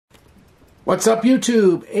What's up,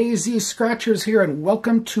 YouTube? AZ Scratchers here, and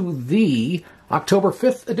welcome to the October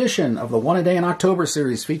 5th edition of the One A Day in October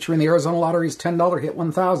series featuring the Arizona Lottery's $10 Hit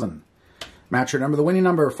 1000. Match your number, the winning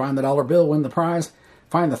number, find the dollar bill, win the prize,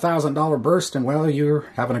 find the $1,000 burst, and well, you're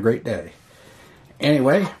having a great day.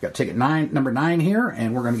 Anyway, got ticket number 9 here,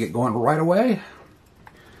 and we're going to get going right away.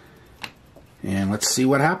 And let's see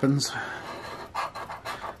what happens.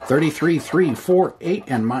 33, 3, 4, 8,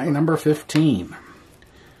 and my number 15.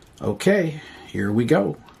 Okay, here we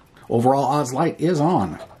go. Overall odds light is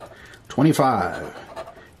on. 25,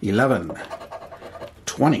 11,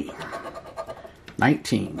 20,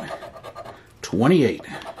 19, 28,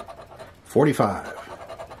 45,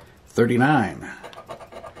 39,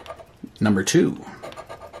 number 2,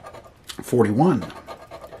 41,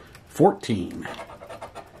 14,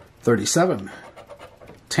 37,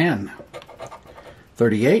 10,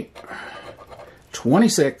 38,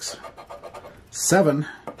 26, 7,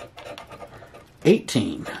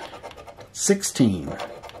 18, 16,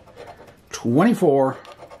 24,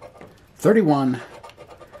 31,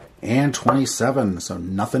 and 27. So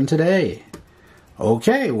nothing today.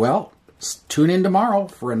 Okay, well, tune in tomorrow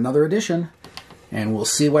for another edition, and we'll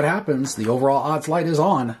see what happens. The overall odds light is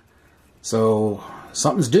on, so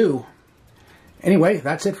something's due. Anyway,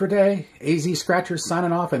 that's it for today. AZ Scratchers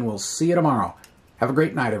signing off, and we'll see you tomorrow. Have a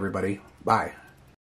great night, everybody. Bye.